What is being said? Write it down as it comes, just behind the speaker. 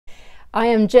I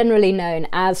am generally known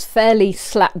as fairly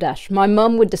slapdash. My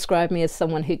mum would describe me as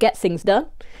someone who gets things done,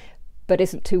 but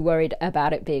isn't too worried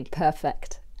about it being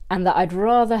perfect, and that I'd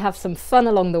rather have some fun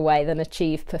along the way than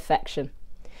achieve perfection.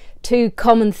 Two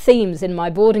common themes in my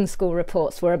boarding school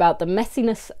reports were about the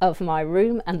messiness of my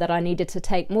room and that I needed to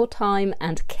take more time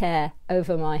and care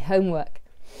over my homework.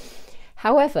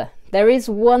 However, there is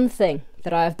one thing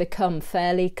that I have become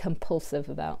fairly compulsive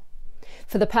about.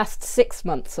 For the past 6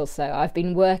 months or so, I've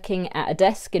been working at a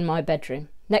desk in my bedroom,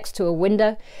 next to a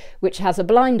window which has a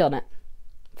blind on it.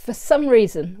 For some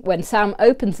reason, when Sam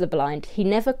opens the blind, he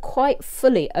never quite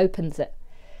fully opens it.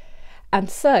 And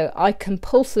so I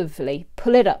compulsively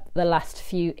pull it up the last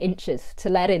few inches to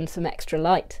let in some extra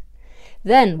light.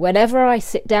 Then, whenever I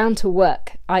sit down to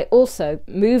work, I also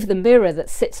move the mirror that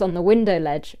sits on the window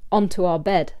ledge onto our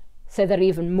bed so that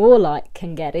even more light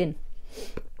can get in.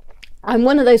 I'm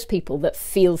one of those people that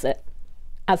feels it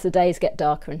as the days get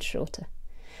darker and shorter.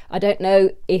 I don't know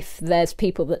if there's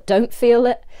people that don't feel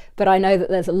it, but I know that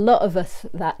there's a lot of us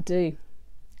that do.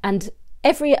 And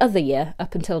every other year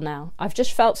up until now, I've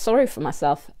just felt sorry for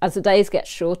myself as the days get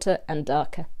shorter and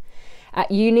darker. At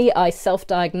uni, I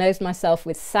self-diagnosed myself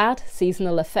with SAD,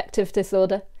 seasonal affective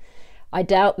disorder. I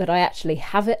doubt that I actually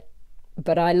have it,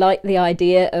 but I like the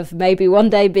idea of maybe one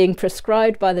day being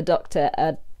prescribed by the doctor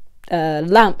a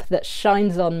lamp that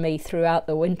shines on me throughout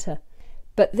the winter.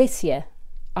 But this year,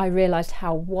 I realised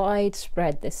how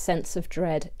widespread this sense of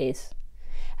dread is,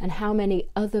 and how many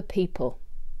other people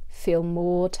feel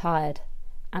more tired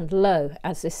and low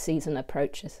as this season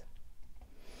approaches.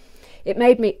 It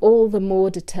made me all the more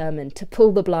determined to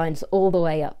pull the blinds all the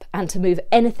way up and to move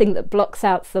anything that blocks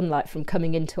out sunlight from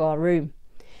coming into our room.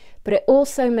 But it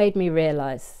also made me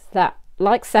realise that,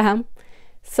 like Sam,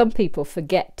 some people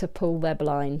forget to pull their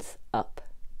blinds up,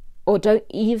 or don't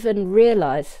even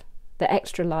realise that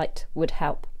extra light would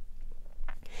help.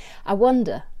 I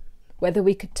wonder whether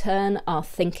we could turn our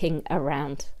thinking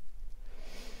around.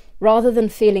 Rather than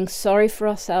feeling sorry for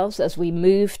ourselves as we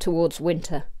move towards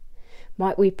winter,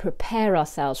 might we prepare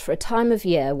ourselves for a time of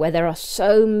year where there are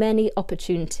so many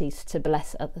opportunities to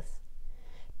bless others?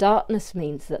 Darkness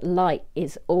means that light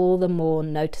is all the more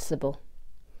noticeable.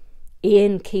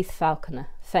 Ian Keith Falconer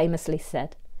famously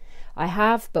said, "I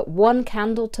have but one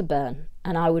candle to burn,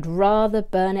 and I would rather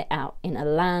burn it out in a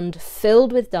land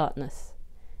filled with darkness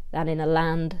than in a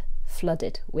land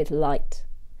flooded with light."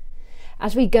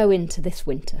 As we go into this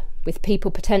winter, with people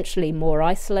potentially more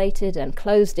isolated and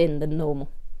closed in than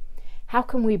normal, how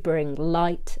can we bring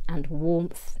light and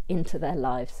warmth into their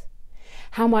lives?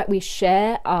 How might we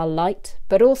share our light,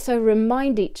 but also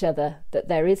remind each other that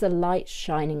there is a light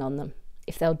shining on them,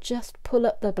 if they'll just pull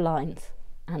up the blinds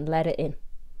and let it in?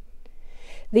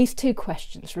 These two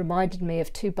questions reminded me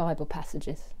of two Bible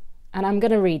passages, and I'm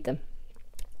going to read them.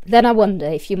 Then I wonder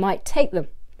if you might take them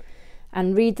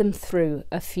and read them through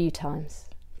a few times.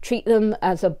 Treat them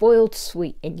as a boiled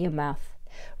sweet in your mouth.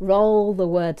 Roll the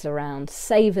words around,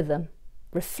 savour them,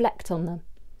 reflect on them.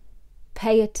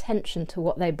 Pay attention to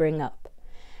what they bring up,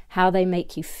 how they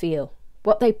make you feel,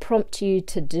 what they prompt you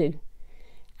to do,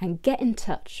 and get in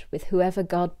touch with whoever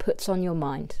God puts on your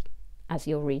mind as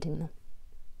you're reading them.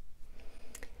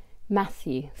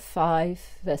 Matthew 5,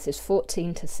 verses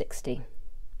 14 to 16.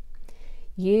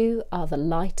 You are the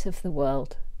light of the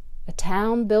world. A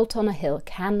town built on a hill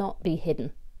cannot be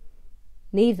hidden.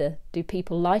 Neither do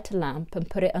people light a lamp and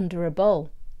put it under a bowl.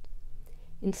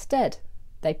 Instead,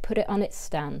 they put it on its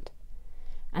stand,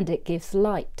 and it gives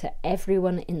light to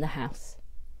everyone in the house.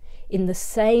 In the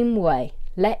same way,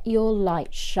 let your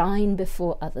light shine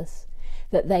before others,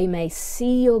 that they may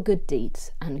see your good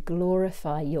deeds and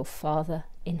glorify your Father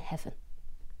in heaven.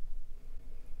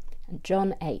 And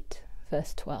John 8,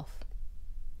 verse 12.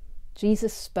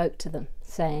 Jesus spoke to them,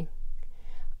 saying,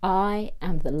 I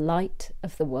am the light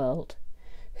of the world.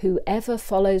 Whoever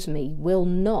follows me will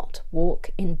not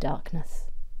walk in darkness,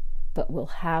 but will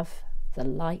have the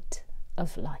light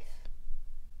of life.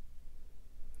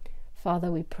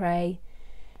 Father, we pray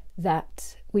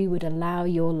that we would allow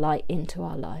your light into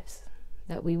our lives,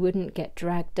 that we wouldn't get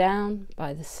dragged down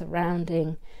by the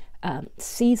surrounding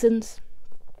seasons,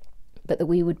 but that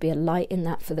we would be a light in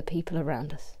that for the people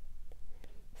around us.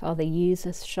 Father, use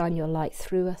us, shine your light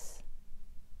through us.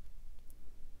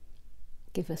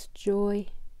 Give us joy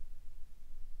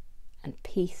and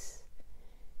peace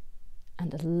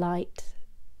and a light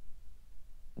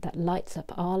that lights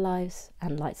up our lives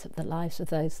and lights up the lives of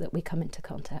those that we come into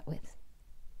contact with.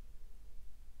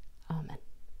 Amen.